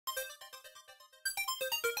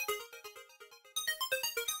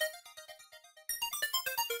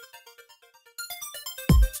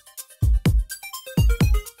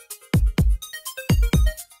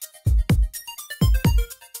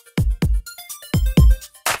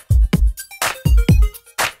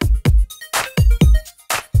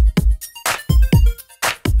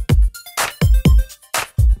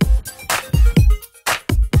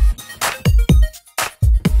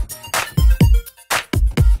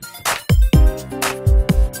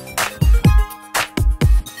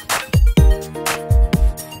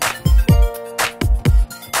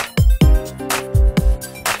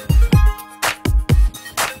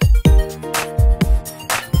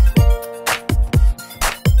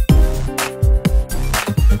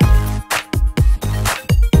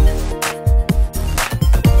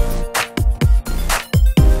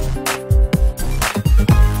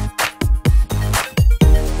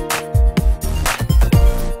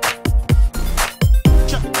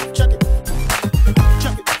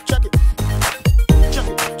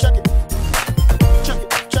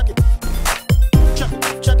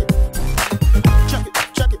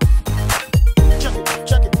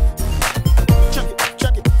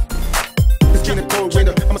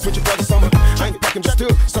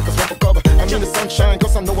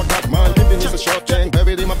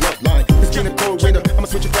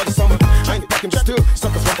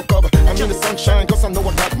know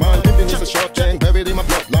I got mine. Pimping is a short thing buried in my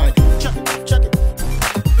bloodline. Check it, check it.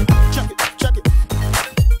 Check it, check it.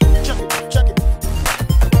 Check it, check it.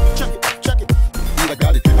 Check it, check it. I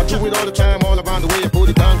got it. I do it all the time, all around the way. I put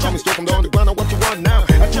it down, call me straight from down the ground. Now what you want now?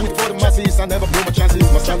 I do it for the masses, I never blew my chances.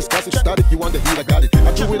 My style is classic, started, you want the heat, I got it.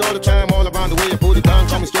 I do it all the time, all around the way. I put it down,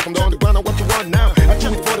 call me straight from down the ground. Now what you want now? I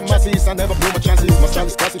do it for the masses, I never blew my chances. My style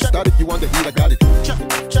is classic, started, you want the heat, I got it. Check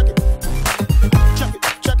it, check it.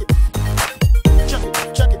 Check it,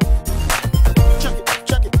 check it. Check it, check it. Check it,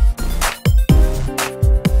 check it.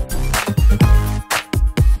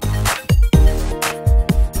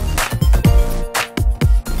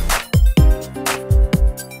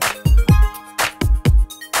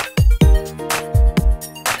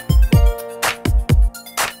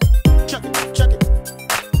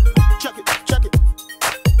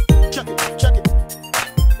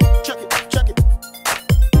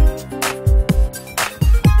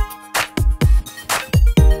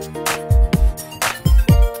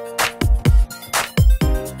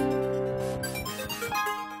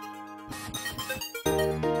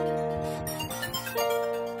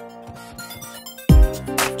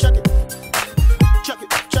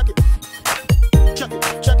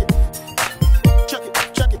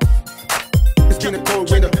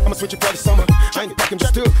 Switch it for the summer. I ain't packing, but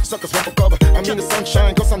still suckers want for cover. I'm in the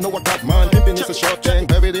sunshine, cause I know I got mine. Pimping is a short thing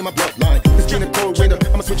buried in my bloodline. It's been a cold winter,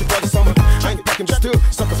 I'ma switch it for the summer. I ain't packing, but still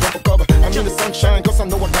suckers want for cover. I'm in the sunshine, cause I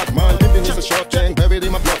know I got mine. Pimping is a short thing buried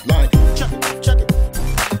in my bloodline. Check it, check it.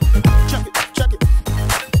 Check it, check it.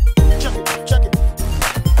 Check it, check it.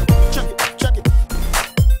 Check it, check it.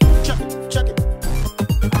 Check it, check it.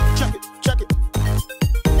 Check it, check it.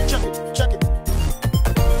 Check it, check it.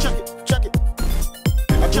 Check it, check it.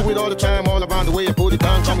 I do it all the time, all around the way. I put it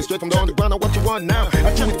down, call me straight from down the ground. Now what you want now?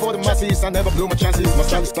 I do it for the masses, I never blew my chances. My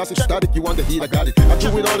style is classic, started, you want the heat, I got it. I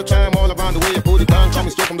do it all the time, all around the way. I put it down, call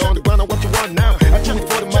me straight from down the ground. Now what you want now? I do it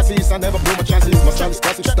for the masses, I never blew my chances. My style is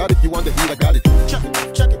classic, started, you want the heat, I got it. Check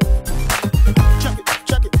it, check it. Check it,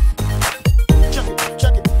 check it. Check it,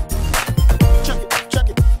 check it.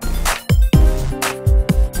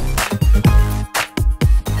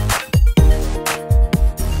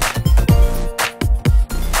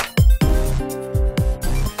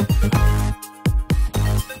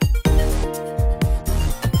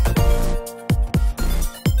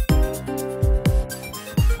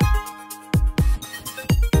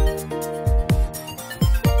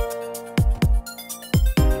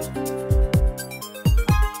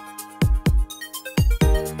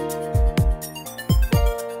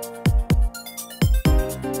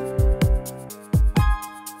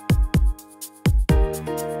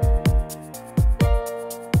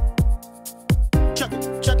 Check it,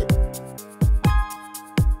 check it.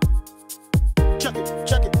 Check it, check it. Check it,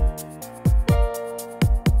 check it.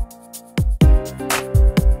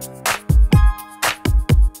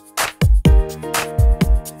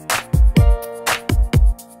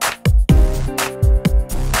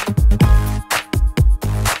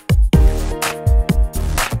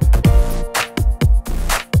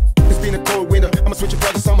 It's been a cold winter, I'ma switch it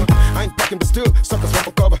for the summer. I ain't packing, but still suckers want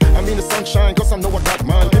for cover. I'm in the sunshine, cause I know I got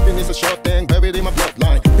mine. Pimping is a short thing buried in my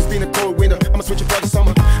bloodline. It's been a cold winter, I'ma switch it for the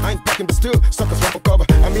summer. I ain't packing, but still suckers want for cover.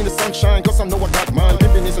 I'm in the sunshine, cause I know I got mine.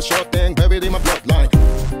 Pimping is a short thing buried in my bloodline.